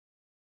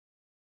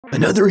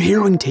Another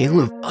harrowing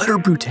tale of utter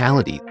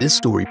brutality, this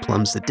story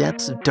plumbs the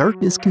depths of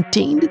darkness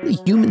contained in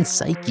the human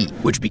psyche,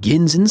 which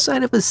begins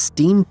inside of a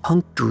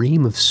steampunk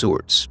dream of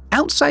sorts,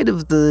 outside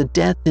of the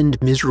death and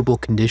miserable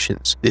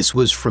conditions. This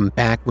was from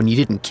back when you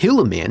didn't kill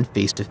a man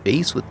face to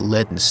face with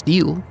lead and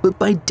steel, but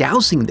by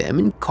dousing them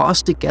in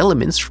caustic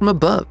elements from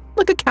above,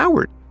 like a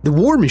coward. The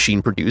war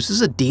machine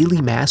produces a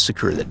daily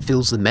massacre that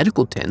fills the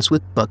medical tents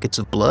with buckets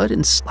of blood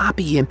and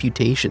sloppy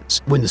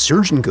amputations. When the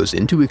surgeon goes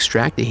in to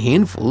extract a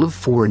handful of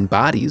foreign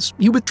bodies,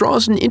 he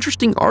withdraws an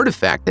interesting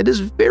artifact that is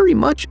very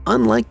much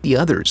unlike the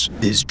others.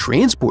 This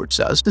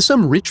transports us to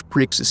some rich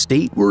prick's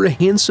estate where a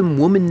handsome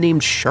woman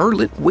named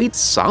Charlotte waits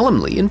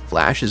solemnly and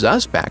flashes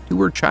us back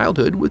to her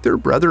childhood with her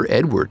brother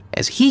Edward,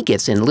 as he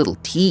gets in little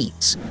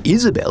teas.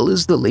 Isabel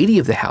is the lady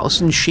of the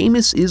house and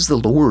Seamus is the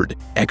lord,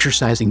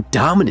 exercising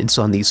dominance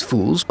on these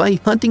fools by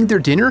hunting their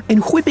dinner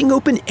and whipping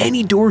open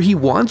any door he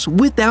wants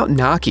without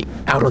knocking.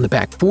 Out on the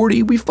back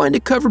 40, we find a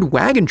covered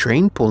wagon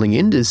train pulling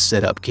in to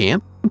set up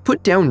camp,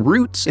 put down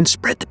roots, and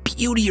spread the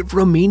beauty of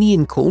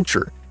Romanian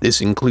culture.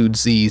 This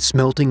includes the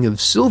smelting of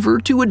silver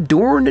to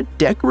adorn a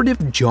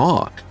decorative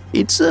jaw.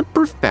 It's a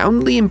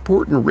profoundly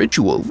important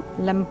ritual.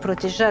 L-am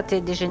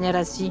protejate de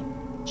generații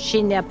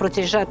și ne-a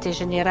protejate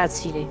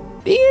generațiile.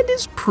 And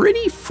is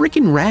pretty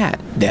freaking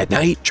rad. That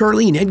night,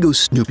 Charlie and Ed go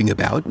snooping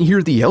about and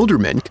hear the elder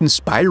men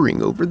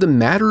conspiring over the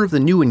matter of the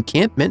new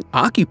encampment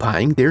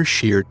occupying their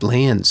shared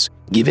lands.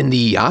 Given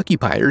the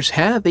occupiers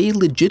have a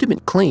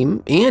legitimate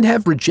claim and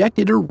have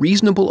rejected a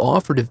reasonable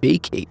offer to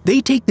vacate,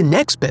 they take the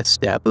next best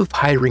step of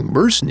hiring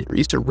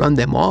mercenaries to run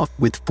them off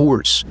with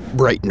force.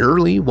 Bright and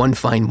early, one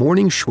fine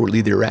morning shortly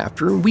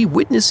thereafter, we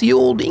witness the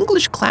old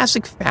English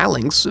classic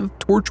phalanx of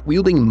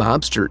torch-wielding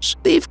mobsters.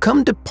 They've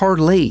come to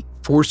parley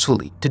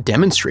forcefully to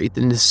demonstrate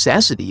the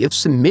necessity of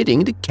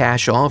submitting to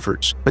cash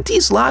offers. But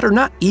these lot are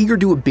not eager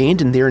to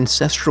abandon their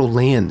ancestral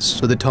lands,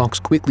 so the talks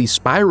quickly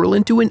spiral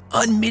into an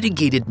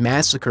unmitigated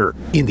massacre.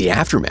 In the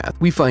aftermath,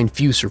 we find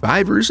few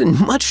survivors and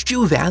much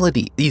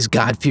joviality. These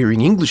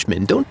God-fearing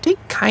Englishmen don't take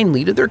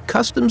kindly to their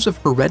customs of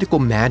heretical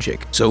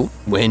magic, so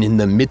when in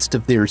the midst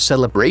of their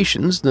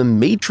celebrations, the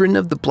matron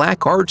of the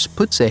Black Arts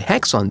puts a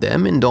hex on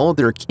them and all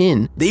their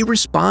kin, they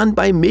respond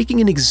by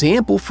making an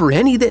example for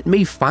any that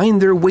may find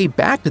their way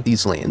back to these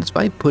lands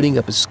by putting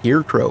up a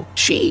scarecrow.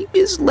 She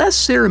is less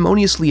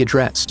ceremoniously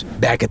addressed.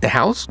 Back at the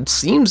house, it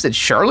seems that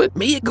Charlotte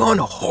may have gone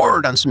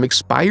hard on some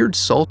expired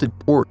salted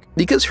pork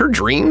because her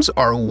dreams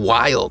are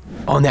wild.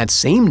 On that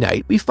same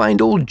night, we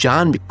find old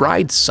John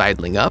McBride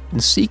sidling up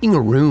and seeking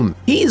a room.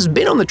 He has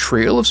been on the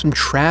trail of some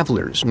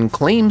travelers and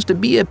claims to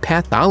be a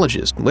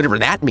pathologist, whatever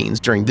that means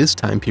during this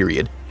time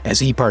period. As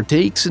he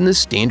partakes in the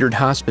standard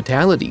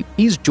hospitality,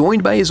 he's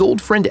joined by his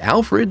old friend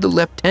Alfred, the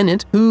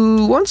lieutenant,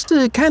 who wants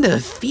to kind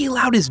of feel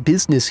out his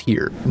business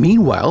here.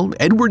 Meanwhile,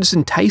 Edward's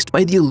enticed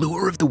by the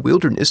allure of the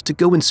wilderness to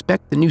go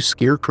inspect the new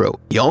scarecrow.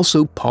 He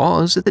also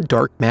paws at the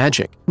dark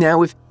magic.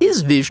 Now, if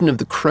his vision of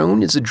the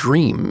crone is a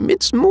dream,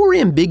 it's more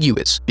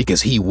ambiguous,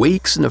 because he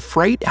wakes in a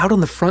fright out on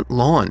the front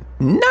lawn.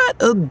 Not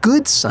a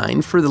good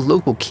sign for the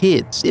local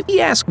kids, if you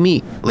ask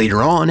me.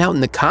 Later on, out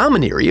in the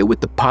common area with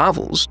the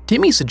Pavels,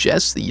 Timmy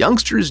suggests the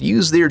youngsters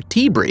use their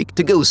tea break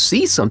to go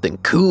see something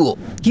cool.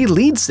 He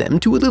leads them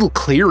to a little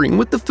clearing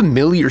with the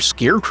familiar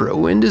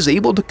scarecrow and is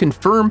able to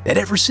confirm that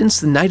ever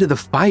since the night of the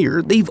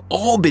fire, they've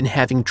all been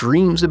having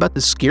dreams about the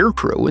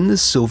scarecrow and the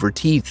silver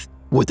teeth.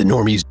 What the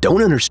normies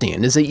don't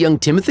understand is that young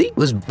Timothy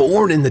was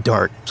born in the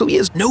dark, so he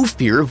has no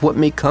fear of what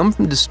may come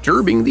from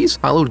disturbing these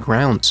hallowed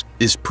grounds.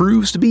 This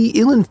proves to be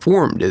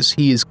ill-informed as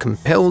he is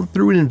compelled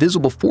through an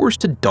invisible force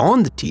to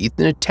don the teeth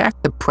and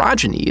attack the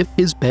progeny of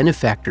his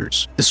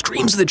benefactors. The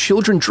screams of the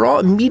children draw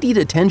immediate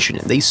attention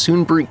and they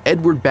soon bring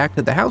Edward back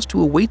to the house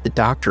to await the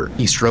doctor.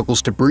 He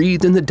struggles to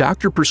breathe and the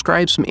doctor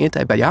prescribes some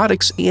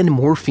antibiotics and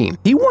morphine.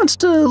 He wants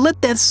to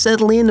let that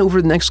settle in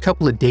over the next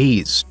couple of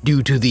days.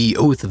 Due to the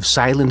oath of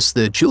silence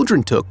the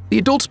children took, the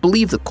adults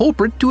believe the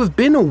culprit to have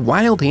been a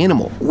wild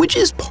animal, which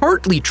is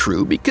partly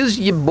true because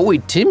your boy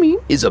Timmy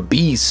is a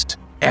beast.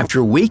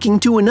 After waking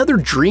to another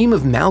dream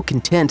of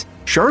malcontent,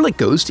 Charlotte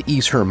goes to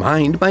ease her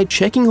mind by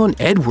checking on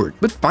Edward,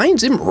 but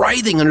finds him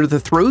writhing under the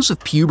throes of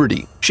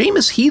puberty.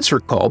 Seamus heeds her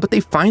call, but they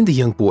find the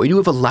young boy to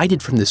have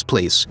alighted from this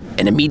place.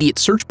 An immediate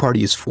search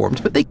party is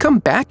formed, but they come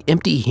back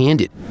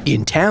empty-handed.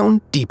 In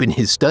town, deep in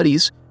his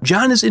studies,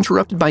 John is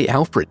interrupted by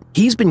Alfred.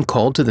 He's been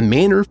called to the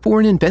manor for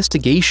an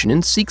investigation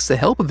and seeks the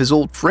help of his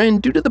old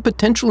friend due to the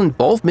potential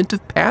involvement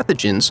of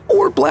pathogens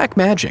or black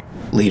magic.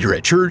 Later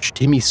at church,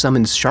 Timmy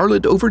summons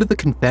Charlotte over to the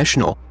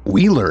confessional.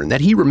 We learn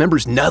that he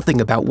remembers nothing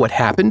about what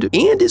happened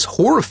and is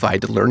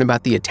horrified to learn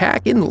about the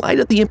attack in light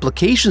of the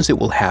implications it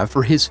will have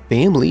for his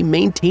family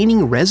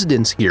maintaining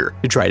residence here.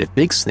 To try to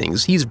fix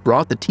things, he's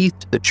brought the teeth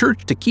to the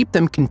church to keep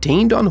them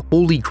contained on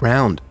holy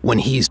ground. When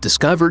he's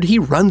discovered, he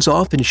runs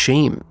off in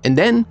shame, and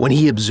then, when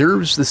he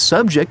observes the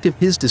subject of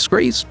his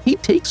disgrace, he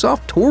takes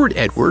off toward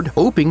Edward,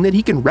 hoping that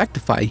he can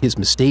rectify his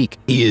mistake.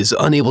 He is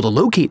unable to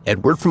locate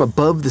Edward from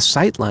above the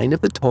sightline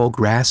of the tall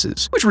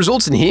grasses, which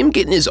results in him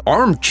getting his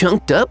arm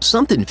chunked up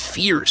something and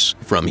fierce.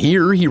 From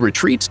here, he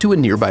retreats to a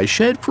nearby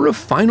shed for a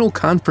final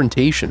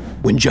confrontation.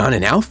 When John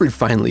and Alfred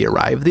finally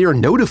arrive, they are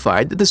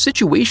notified that the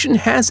situation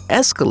has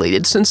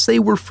escalated since they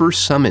were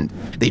first summoned.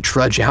 They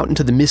trudge out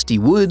into the misty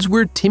woods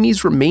where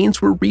Timmy's remains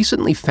were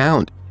recently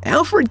found.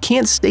 Alfred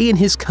can't stay in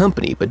his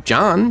company, but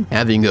John,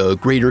 having a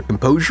greater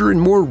composure and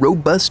more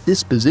robust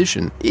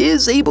disposition,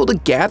 is able to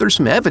gather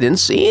some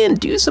evidence and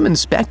do some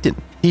inspecting.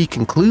 He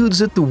concludes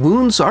that the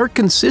wounds are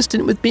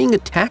consistent with being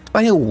attacked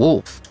by a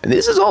wolf. And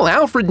this is all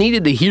Alfred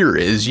needed to hear,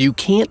 as you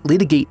can't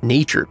litigate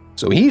nature.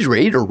 So he's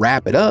ready to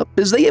wrap it up,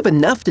 as they have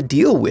enough to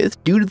deal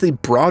with due to the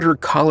broader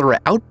cholera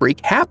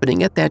outbreak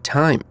happening at that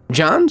time.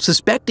 John,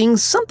 suspecting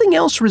something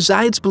else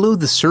resides below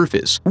the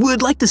surface,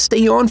 would like to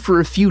stay on for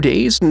a few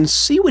days and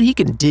see what he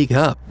can dig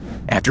up.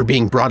 After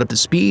being brought up to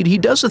speed, he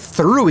does a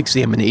thorough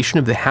examination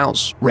of the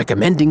house,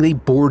 recommending they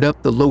board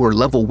up the lower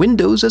level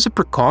windows as a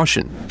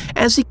precaution.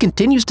 As he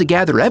continues to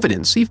gather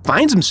evidence, he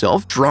finds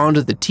himself drawn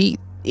to the teeth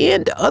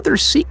and other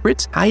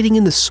secrets hiding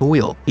in the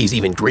soil. He's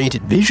even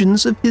granted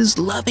visions of his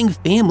loving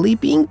family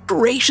being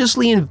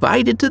graciously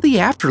invited to the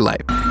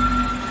afterlife.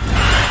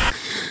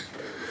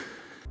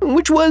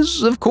 Which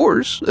was, of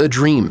course, a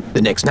dream.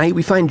 The next night,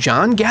 we find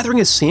John gathering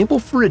a sample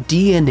for a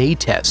DNA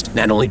test.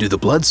 Not only do the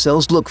blood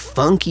cells look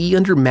funky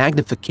under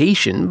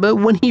magnification, but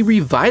when he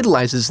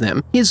revitalizes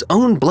them, his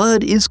own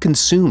blood is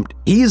consumed.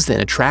 He is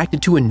then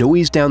attracted to a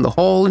noise down the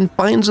hall and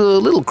finds a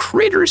little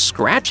critter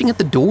scratching at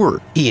the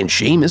door. He and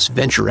Seamus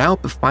venture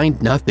out but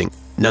find nothing.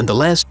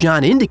 Nonetheless,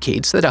 John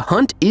indicates that a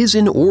hunt is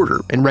in order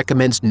and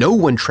recommends no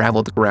one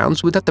travel the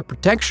grounds without the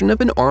protection of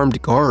an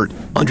armed guard.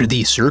 Under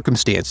these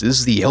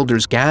circumstances, the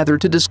elders gather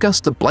to discuss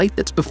the blight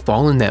that's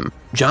befallen them.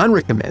 John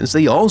recommends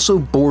they also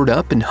board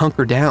up and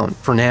hunker down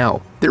for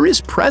now. There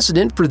is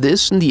precedent for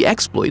this in the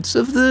exploits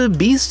of the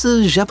Beasts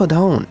of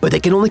Gévaudan, but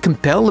they can only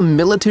compel a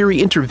military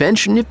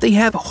intervention if they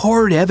have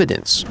hard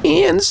evidence.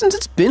 And since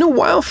it's been a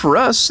while for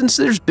us since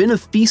there's been a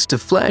feast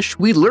of flesh,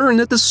 we learn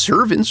that the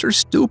servants are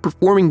still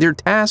performing their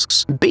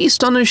tasks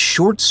based on a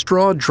short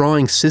straw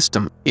drawing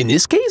system. In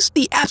this case,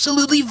 the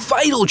absolutely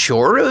vital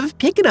chore of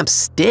picking up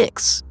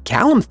sticks.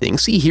 Callum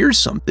thinks he hears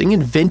something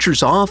and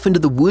ventures off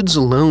into the woods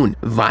alone,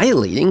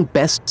 violating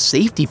best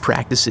safety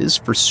practices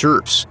for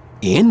serfs.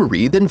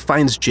 Anne-Marie then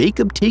finds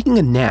Jacob taking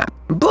a nap,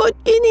 but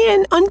in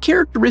an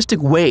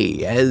uncharacteristic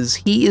way, as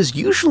he is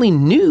usually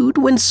nude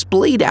when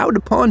splayed out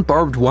upon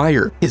barbed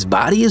wire. His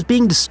body is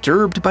being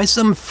disturbed by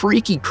some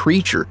freaky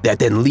creature that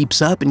then leaps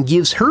up and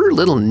gives her a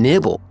little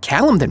nibble.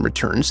 Callum then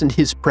returns, and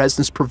his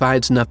presence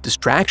provides enough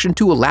distraction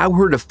to allow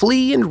her to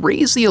flee and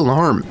raise the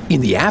alarm. In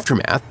the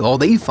aftermath, all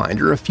they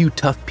find are a few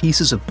tough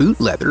pieces of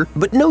boot leather,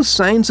 but no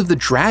signs of the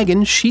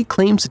dragon she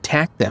claims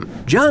attacked them.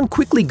 John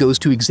quickly goes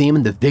to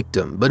examine the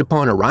victim, but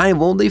upon arrival,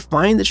 they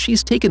find that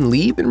she's taken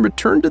leave and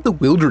returned to the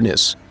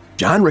wilderness.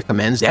 John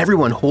recommends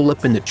everyone hole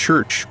up in the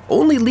church,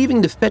 only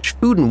leaving to fetch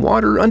food and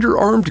water under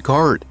armed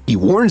guard. He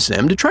warns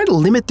them to try to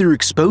limit their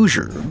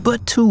exposure,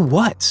 but to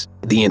what?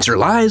 The answer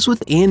lies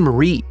with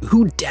Anne-Marie,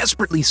 who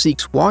desperately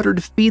seeks water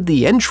to feed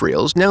the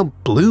entrails now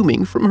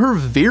blooming from her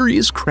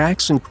various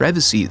cracks and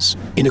crevices.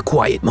 In a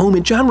quiet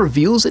moment, John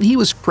reveals that he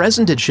was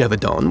present at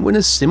Gévaudan when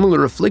a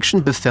similar affliction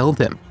befell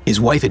them.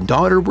 His wife and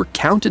daughter were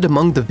counted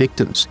among the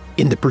victims.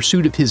 In the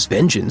pursuit of his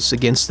vengeance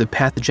against the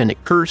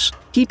pathogenic curse,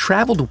 he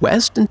traveled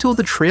west until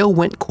the trail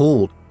went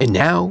cold, and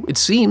now, it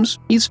seems,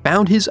 he's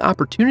found his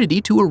opportunity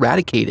to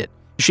eradicate it.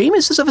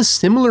 Seamus is of a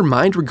similar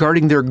mind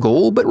regarding their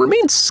goal, but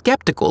remains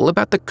skeptical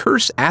about the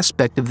curse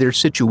aspect of their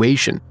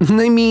situation.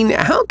 I mean,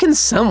 how can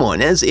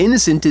someone as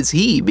innocent as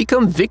he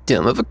become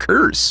victim of a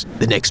curse?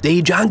 The next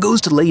day, John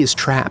goes to lay his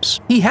traps.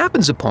 He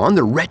happens upon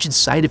the wretched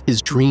sight of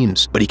his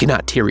dreams, but he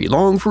cannot tarry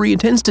long, for he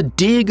intends to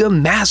dig a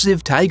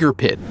massive tiger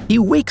pit. He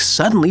wakes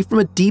suddenly from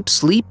a deep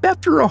sleep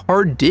after a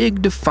hard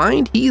dig to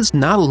find he is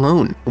not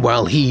alone.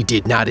 While he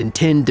did not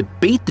intend to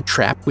bait the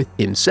trap with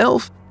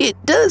himself, it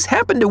does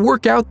happen to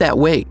work out that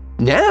way.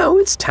 Now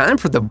it's time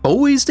for the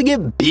boys to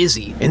get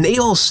busy, and they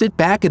all sit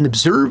back and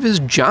observe as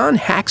John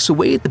hacks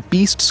away at the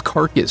beast's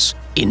carcass.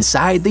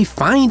 Inside, they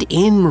find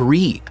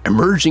Anne-Marie,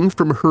 emerging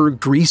from her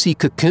greasy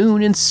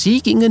cocoon and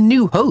seeking a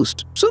new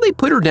host, so they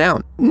put her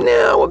down.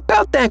 Now,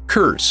 about that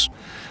curse.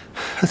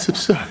 That's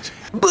absurd.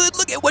 But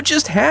look at what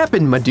just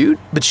happened, my dude.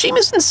 But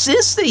Seamus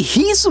insists that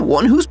he's the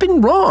one who's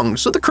been wrong,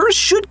 so the curse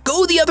should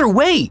go the other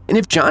way. And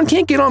if John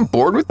can't get on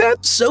board with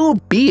that, so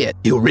be it.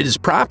 He'll rid his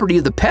property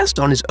of the pest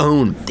on his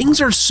own.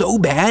 Things are so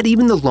bad,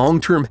 even the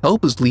long-term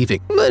help is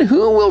leaving. But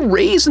who will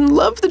raise and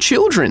love the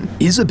children?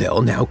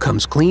 Isabel now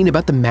comes clean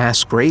about the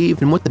mass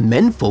grave and what the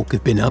menfolk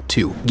have been up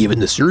to. Given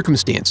the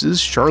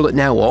circumstances, Charlotte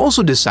now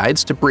also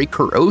decides to break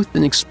her oath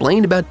and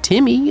explain about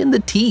Timmy and the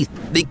teeth.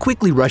 They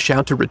quickly rush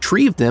out to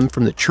retrieve them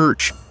from the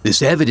church. This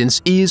This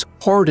evidence is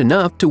hard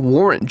enough to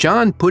warrant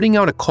John putting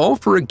out a call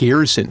for a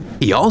garrison.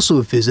 He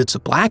also visits a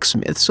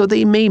blacksmith so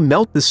they may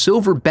melt the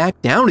silver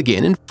back down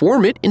again and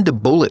form it into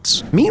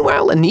bullets.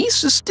 Meanwhile,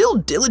 Anise is still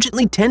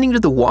diligently tending to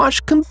the wash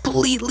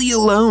completely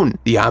alone.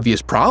 The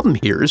obvious problem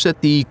here is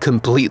that the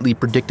completely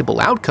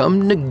predictable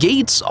outcome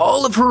negates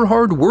all of her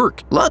hard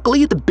work.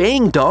 Luckily, the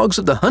baying dogs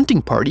of the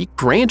hunting party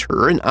grant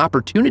her an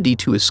opportunity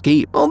to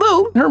escape,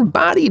 although her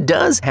body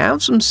does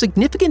have some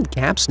significant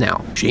gaps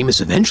now. Seamus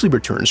eventually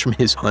returns from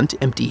his hunt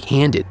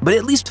empty-handed, but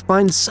at least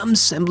finds some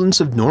semblance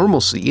of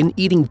normalcy in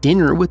eating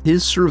dinner with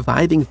his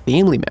surviving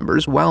family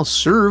members while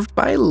served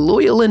by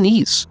loyal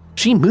Anise.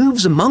 She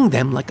moves among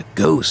them like a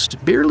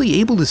ghost, barely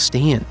able to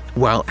stand,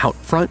 while out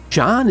front,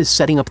 John is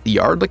setting up the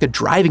yard like a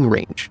driving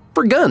range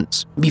for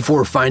guns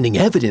before finding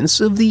evidence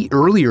of the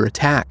earlier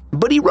attack.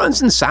 But he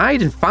runs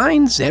inside and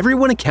finds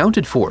everyone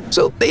accounted for,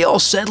 so they all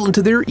settle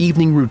into their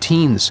evening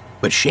routines.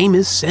 But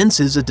Seamus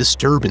senses a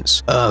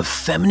disturbance, a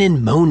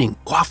feminine moaning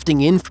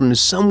wafting in from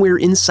somewhere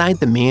inside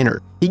the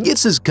manor. He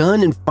gets his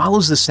gun and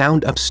follows the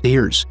sound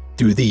upstairs.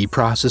 Through the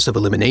process of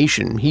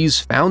elimination, he's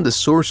found the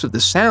source of the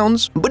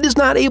sounds, but is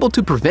not able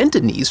to prevent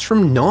Anise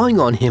from gnawing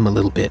on him a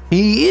little bit.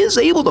 He is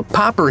able to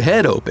pop her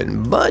head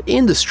open, but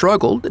in the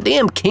struggle, the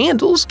damn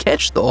candles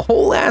catch the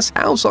whole ass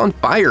house on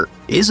fire.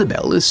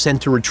 Isabel is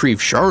sent to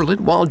retrieve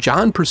Charlotte while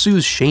John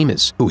pursues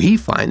Seamus, who he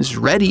finds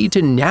ready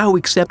to now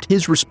accept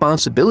his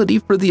responsibility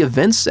for the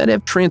events that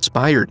have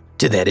transpired.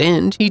 To that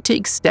end, he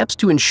takes steps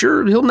to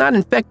ensure he'll not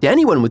infect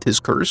anyone with his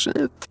curse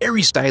in a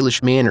very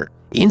stylish manner.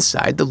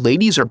 Inside, the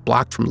ladies are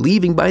blocked from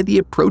leaving by the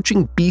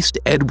approaching beast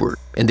Edward,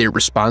 and their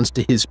response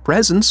to his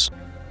presence,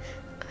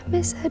 I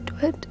miss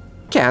Edward,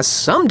 casts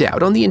some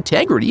doubt on the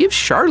integrity of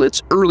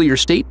Charlotte's earlier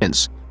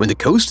statements. When the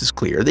coast is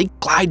clear, they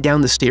glide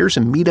down the stairs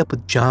and meet up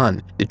with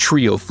John. The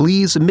trio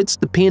flees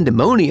amidst the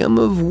pandemonium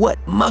of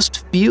what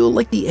must feel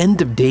like the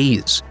end of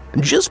days.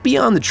 Just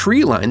beyond the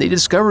tree line, they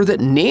discover that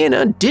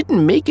Nana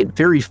didn't make it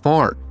very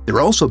far. They're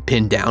also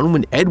pinned down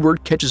when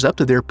Edward catches up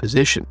to their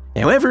position.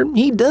 However,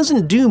 he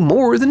doesn't do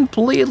more than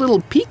play a little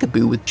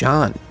peekaboo with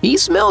John. He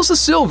smells the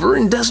silver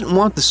and doesn't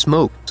want the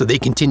smoke, so they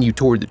continue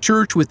toward the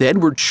church with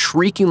Edward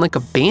shrieking like a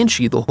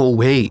banshee the whole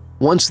way.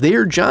 Once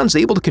there, John's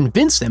able to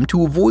convince them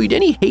to avoid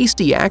any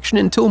hasty action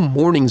until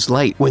morning's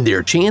light, when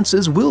their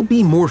chances will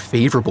be more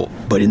favorable.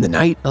 But in the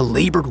night, a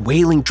labored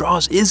wailing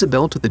draws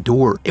Isabel to the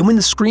door, and when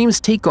the screams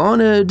take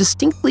on a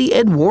distinctly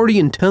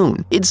Edwardian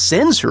tone, it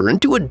sends her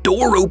into a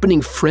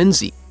door-opening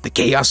frenzy. The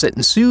chaos that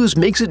ensues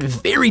makes it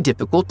very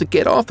difficult to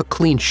get off a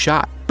clean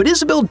shot, but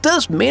Isabel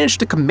does manage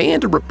to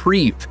command a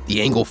reprieve.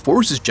 The angle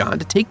forces John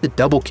to take the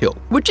double kill,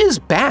 which is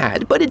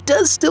bad, but it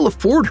does still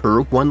afford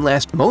her one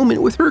last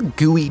moment with her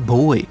gooey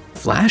boy.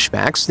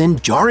 Flashbacks then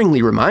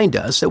jarringly remind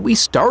us that we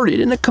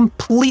started in a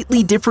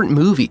completely different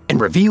movie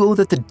and reveal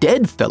that the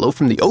dead fellow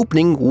from the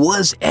opening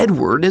was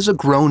Edward as a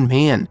grown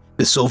man.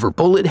 The silver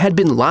bullet had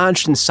been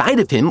lodged inside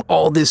of him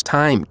all this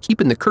time,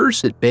 keeping the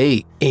curse at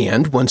bay.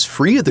 And once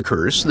free of the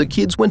curse, the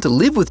kids went to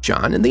live with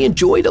John and they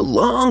enjoyed a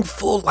long,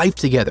 full life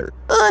together.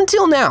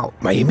 Until now.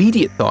 My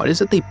immediate thought is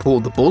that they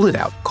pulled the bullet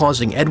out,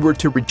 causing Edward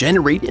to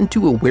regenerate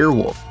into a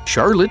werewolf.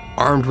 Charlotte,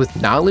 armed with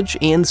knowledge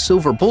and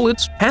silver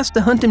bullets, has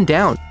to hunt him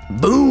down.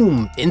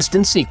 Boom!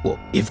 Instant sequel.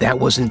 If that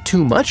wasn't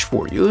too much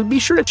for you, be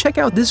sure to check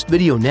out this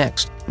video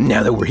next.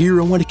 Now that we're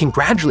here, I want to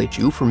congratulate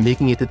you for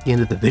making it to the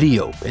end of the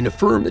video and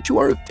affirm that you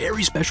are a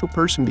very special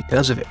person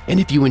because of it. And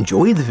if you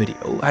enjoyed the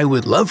video, I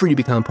would love for you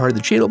to become part of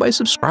the channel by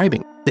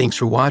subscribing. Thanks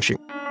for watching.